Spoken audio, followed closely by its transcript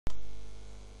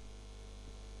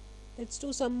Let's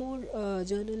do some more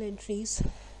journal entries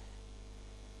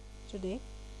today.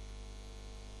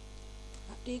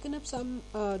 I've taken up some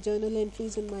journal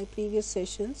entries in my previous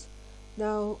sessions.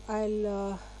 Now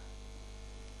I'll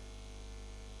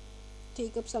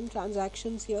take up some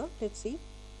transactions here. Let's see.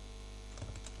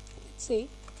 Let's say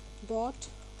bought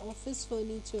office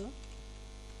furniture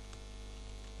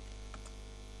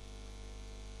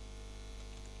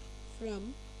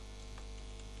from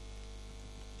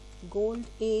Gold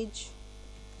Age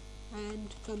and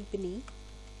Company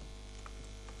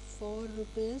for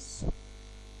rupees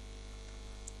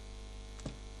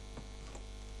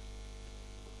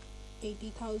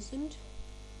 80,000.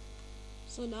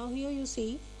 So now here you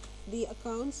see the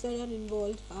accounts that are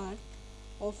involved are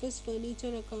office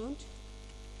furniture account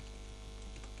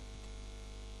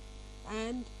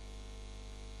and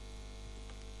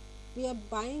we are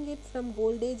buying it from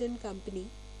Gold Age and Company.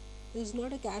 This is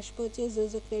not a cash purchase,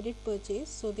 this is a credit purchase.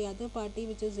 So the other party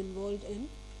which is involved in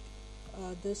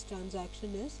this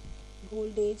transaction is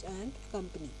Gold Age and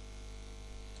Company.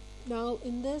 Now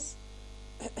in this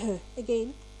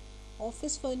again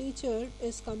office furniture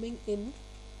is coming in,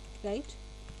 right?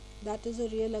 That is a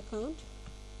real account,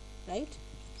 right?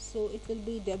 So it will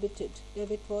be debited,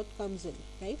 debit what comes in,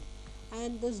 right?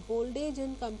 And this Gold Age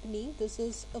and Company, this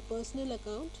is a personal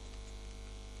account.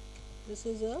 This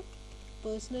is a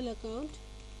personal account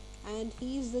and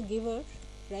he is the giver,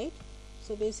 right?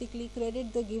 So basically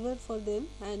credit the giver for them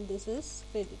and this is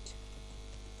credit,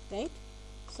 right?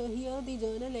 So here the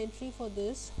journal entry for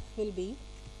this will be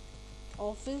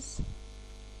office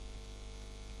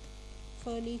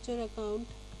furniture account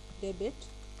debit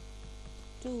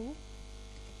to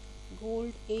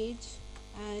Gold Age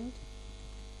and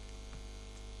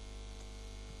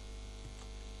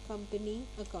Company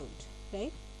account,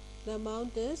 right? The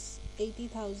amount is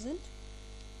 80,000.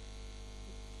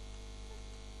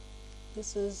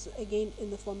 This is again in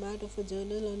the format of a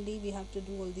journal only. We have to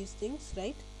do all these things,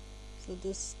 right? So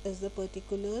this is the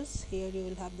particulars. Here you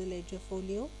will have the ledger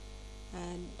folio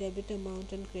and debit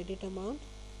amount and credit amount.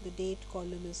 The date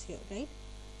column is here, right?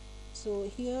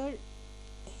 So here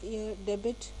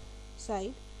debit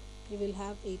side you will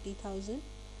have 80,000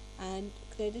 and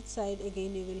credit side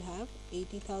again you will have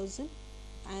 80,000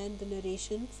 and the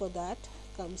narration for that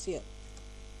comes here,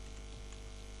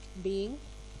 being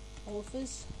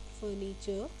office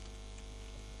furniture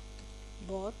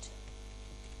bought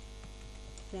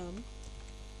from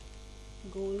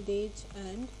Gold Age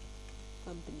and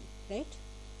Company, right?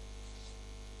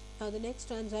 Now the next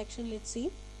transaction, let's see.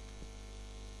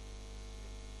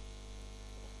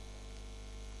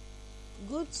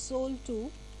 Goods sold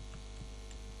to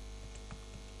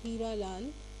Hira Lal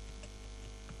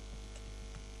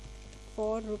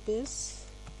for rupees,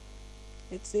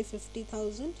 let's say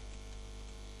 50,000.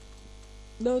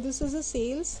 Now this is a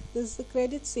sales, this is a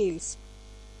credit sales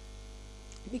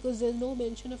because there is no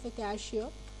mention of a cash here.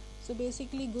 So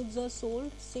basically goods are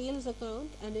sold, sales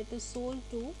account, and it is sold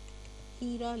to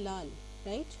Hira Lal,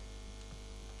 right?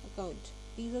 Account.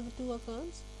 These are the two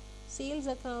accounts. Sales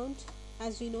account,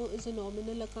 as we know, is a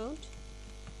nominal account,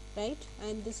 right?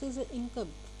 And this is an income.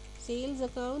 Sales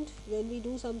account, when we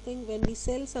do something, when we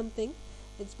sell something,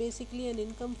 it's basically an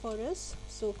income for us.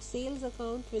 So sales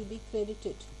account will be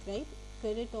credited, right?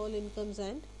 Credit all incomes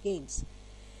and gains.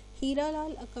 Hira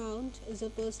Lal account is a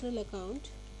personal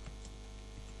account.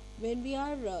 When we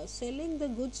are selling the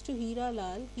goods to Hira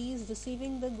Lal, he is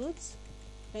receiving the goods,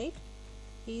 right?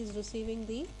 He is receiving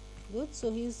the goods,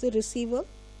 so he is the receiver.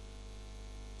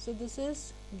 So this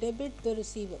is debit the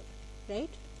receiver, right?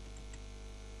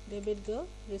 Debit the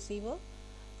receiver.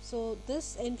 So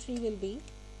this entry will be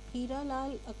Hira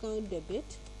Lal account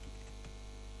debit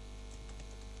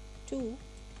to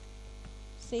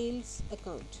sales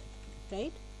account,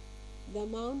 right? The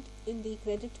amount in the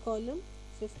credit column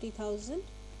 50,000,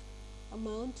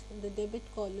 amount in the debit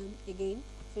column again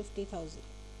 50,000,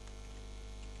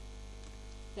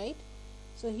 right?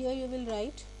 So here you will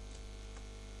write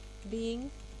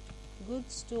being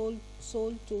goods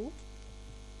sold to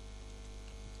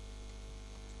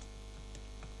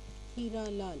Hira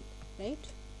Lal, right?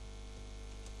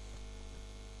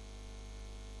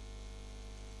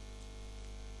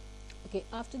 Okay,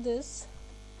 after this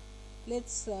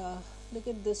let's look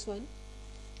at this one.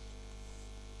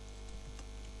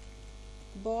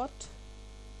 Bought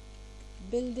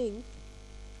building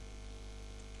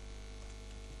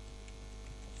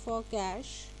for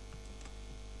cash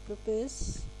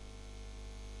rupees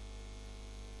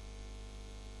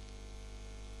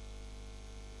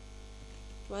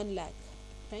 1 lakh,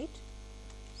 right?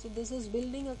 So this is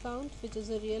building account, which is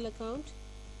a real account,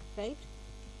 right?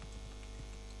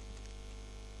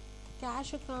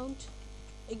 cash account,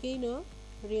 again a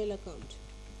real account,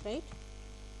 right?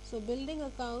 So building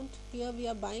account, here we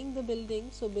are buying the building,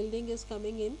 so building is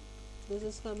coming in, this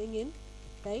is coming in,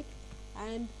 right?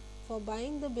 And for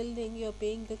buying the building you are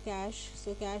paying the cash,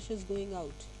 so cash is going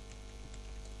out,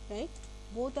 right?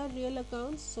 Both are real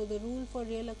accounts, so the rule for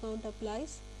real account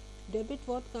applies. Debit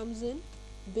what comes in,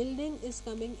 building is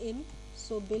coming in,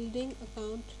 so building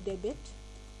account debit,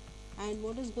 and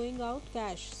what is going out,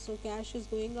 cash, so cash is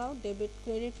going out, debit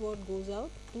credit what goes out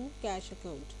to cash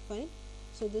account. Fine.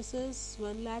 So this is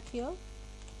 1 lakh here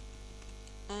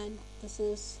and this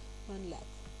is 1 lakh,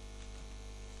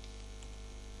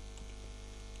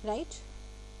 right?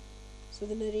 So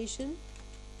the narration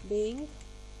being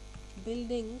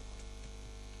building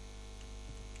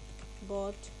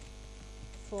bought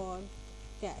for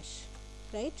cash,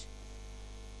 right?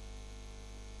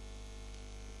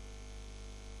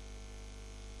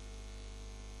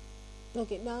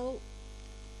 Okay, now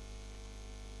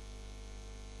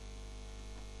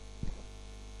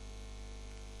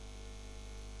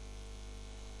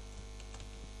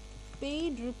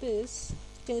paid rupees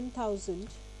 10,000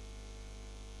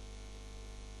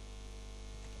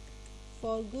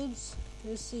 for goods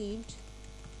received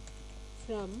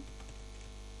from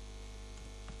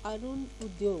Arun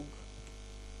Udyog.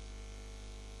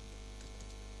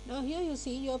 Now here you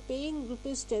see you are paying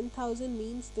rupees 10,000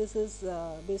 means this is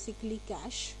basically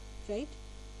cash, right?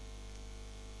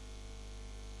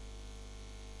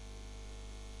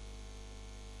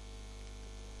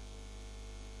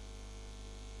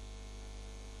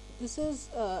 This is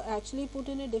actually put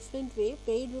in a different way.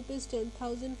 Paid rupees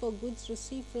 10,000 for goods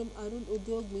received from Arun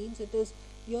Udyog means it is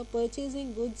you are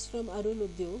purchasing goods from Arun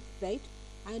Udyog, right?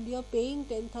 And you are paying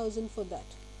 10,000 for that.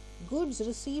 Goods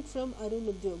received from Arun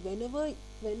Udyog.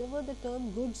 Whenever the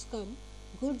term goods come,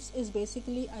 goods is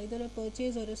basically either a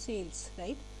purchase or a sales,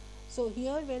 right? So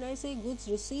here when I say goods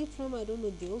received from Arun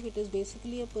Udyog, it is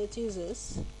basically a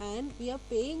purchases and we are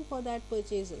paying for that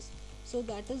purchases. So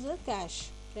that is a cash,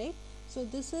 right? So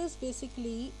this is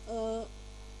basically a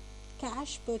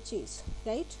cash purchase,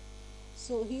 right?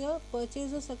 So here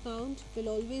purchases account will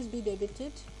always be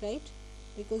debited, right?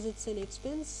 Because it's an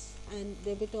expense and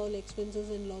debit all expenses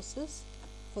and losses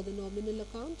for the nominal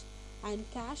account. And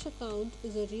cash account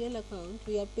is a real account.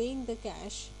 We are paying the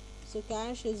cash, so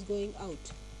cash is going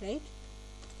out, right?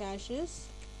 Cash is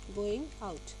going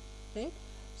out, right?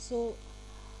 So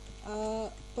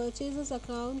purchases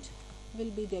account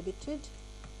will be debited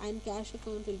and cash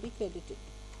account will be credited.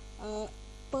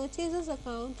 Purchases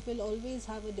account will always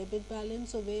have a debit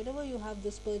balance, so wherever you have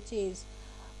this purchase,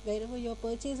 wherever you are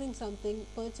purchasing something,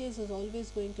 purchase is always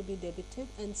going to be debited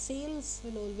and sales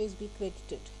will always be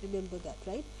credited. Remember that,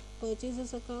 right?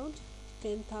 Purchases account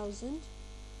 10,000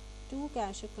 to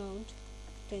cash account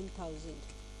 10,000,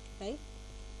 right?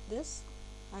 This,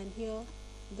 and here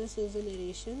this is a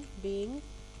narration being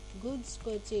goods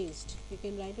purchased. You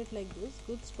can write it like this: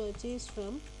 goods purchased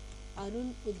from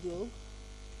Arun Udyog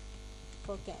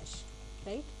for cash,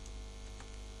 right?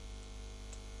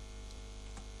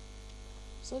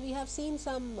 So we have seen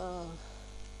some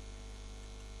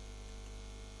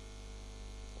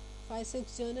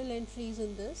 5-6 journal entries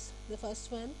in this. The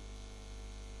first one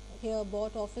here,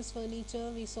 bought office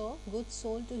furniture, we saw goods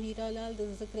sold to Hiralal, this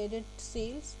is the credit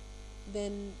sales.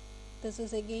 Then this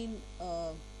is again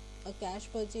a cash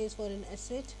purchase for an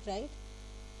asset, right?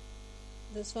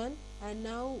 This one. And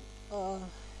now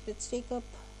let's take up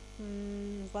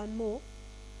one more.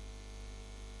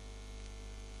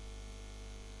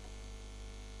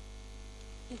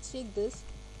 Let's take this: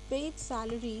 paid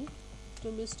salary to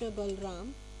Mr.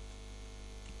 Balram,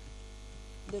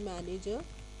 the manager,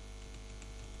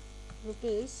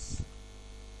 rupees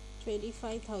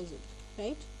 25,000,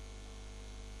 right?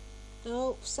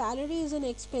 Now salary is an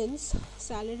expense,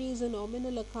 salary is a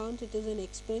nominal account, it is an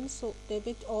expense, so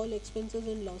debit all expenses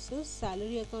and losses.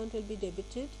 Salary account will be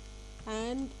debited.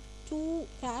 And to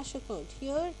cash account,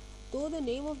 here though the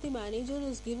name of the manager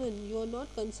is given, you are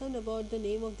not concerned about the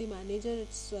name of the manager.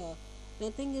 It's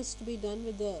nothing is to be done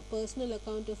with the personal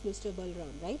account of Mr.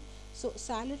 Balram, right? So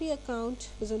salary account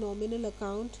is a nominal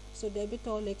account, so debit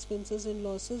all expenses and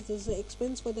losses. This is the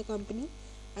expense for the company,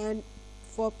 and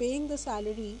for paying the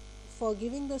salary, for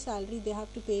giving the salary, they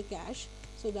have to pay cash,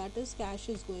 so that is cash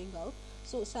is going out.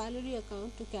 So salary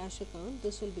account to cash account,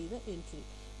 this will be the entry.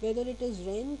 Whether it is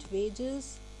rent,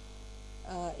 wages,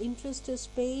 interest is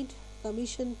paid,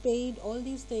 commission paid, all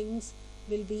these things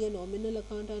will be a nominal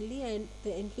account only, and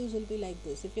the entries will be like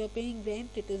this. If you are paying rent,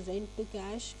 it is rent to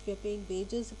cash. If you are paying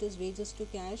wages, it is wages to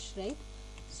cash, right?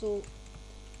 So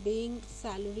being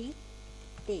salary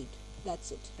paid,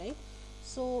 that's it, right?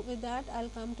 So with that, I'll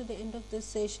come to the end of this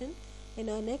session. In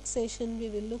our next session, we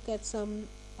will look at some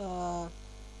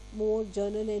more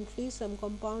journal entries, some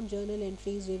compound journal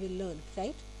entries we will learn,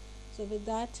 right? So with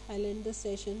that, I'll end this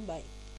session. Bye.